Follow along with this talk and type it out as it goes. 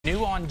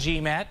New on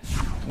GMET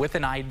with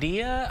an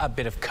idea, a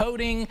bit of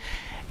coding,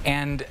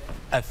 and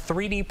a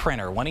 3D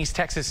printer. One East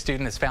Texas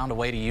student has found a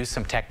way to use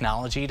some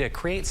technology to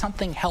create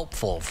something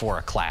helpful for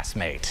a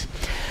classmate.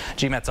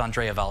 GMET's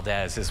Andrea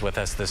Valdez is with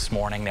us this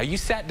morning. Now, you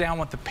sat down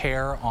with the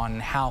pair on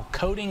how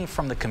coding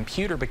from the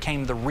computer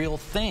became the real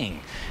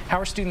thing. How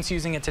are students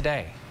using it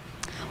today?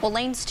 Well,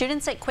 Lane,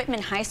 students at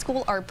Quitman High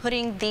School are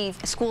putting the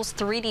school's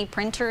 3D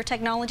printer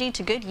technology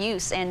to good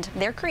use, and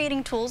they're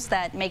creating tools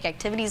that make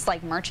activities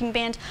like marching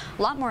band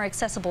a lot more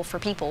accessible for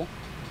people.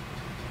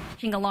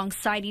 Working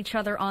alongside each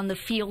other on the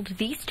field,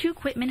 these two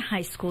Quitman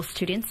High School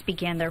students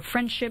began their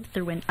friendship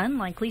through an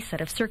unlikely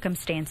set of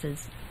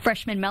circumstances.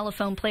 Freshman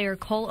mellophone player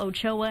Cole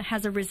Ochoa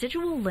has a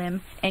residual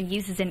limb and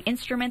uses an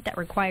instrument that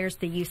requires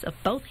the use of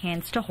both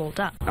hands to hold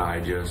up. I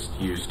just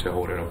used to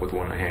hold it up with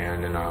one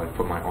hand and I would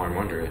put my arm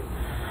under it.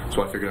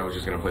 So I figured I was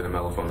just going to play the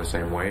mellophone the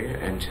same way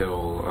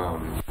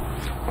until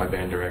my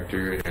band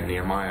director and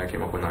Nehemiah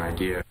came up with an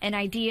idea. An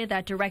idea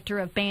that director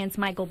of bands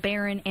Michael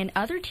Barron and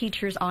other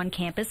teachers on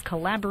campus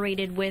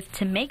collaborated with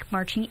to make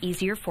marching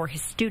easier for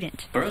his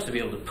student. For us to be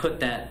able to put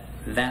that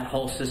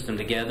whole system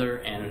together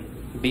and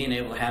being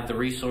able to have the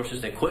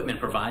resources that Quitman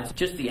provides,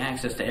 just the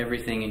access to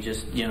everything, and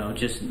just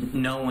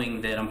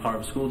knowing that I'm part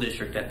of a school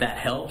district that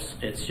helps,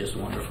 it's just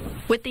wonderful.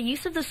 With the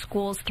use of the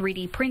school's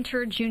 3D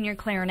printer, junior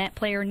clarinet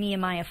player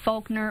Nehemiah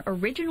Faulkner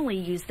originally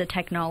used the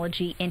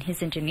technology in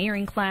his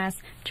engineering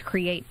class to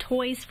create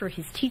toys for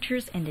his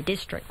teachers in the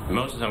district.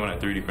 Most of the time when I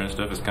 3D print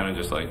stuff, it's kind of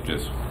just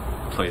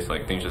place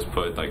things, just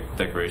put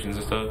decorations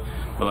and stuff.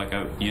 But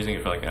I'm using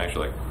it for an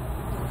actual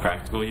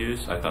practical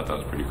use. I thought that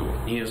was pretty cool.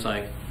 He was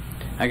like,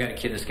 I got a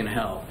kid that's going to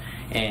help,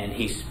 and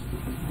he's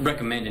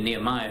recommended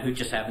Nehemiah, who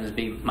just happens to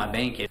be my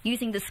band kid.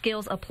 Using the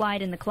skills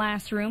applied in the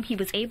classroom, he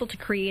was able to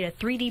create a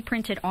 3D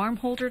printed arm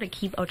holder to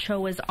keep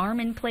Ochoa's arm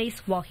in place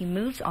while he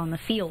moves on the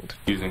field.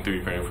 Using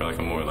 3D printing for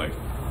a more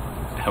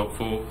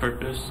helpful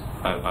purpose,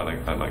 I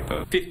like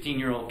that.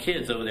 15-year-old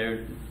kids over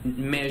there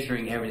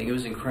measuring everything. It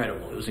was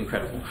incredible. It was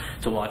incredible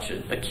to watch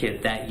a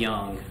kid that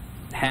young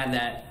have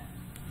that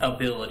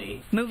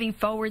ability. Moving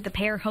forward, the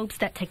pair hopes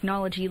that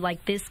technology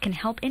like this can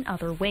help in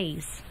other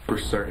ways. For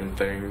certain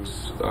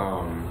things,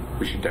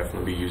 we should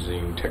definitely be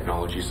using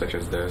technology such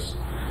as this,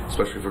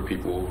 especially for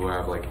people who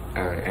have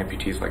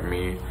amputees like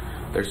me.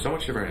 There's so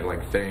much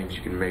different things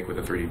you can make with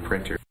a 3D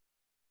printer.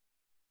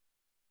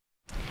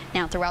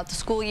 Now, throughout the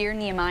school year,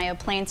 Nehemiah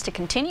plans to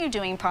continue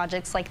doing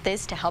projects like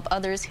this to help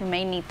others who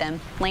may need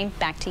them. Lane,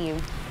 back to you.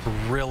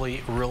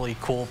 Really, really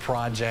cool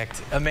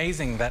project.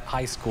 Amazing that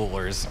high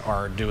schoolers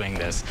are doing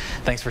this.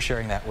 Thanks for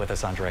sharing that with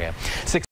us, Andrea.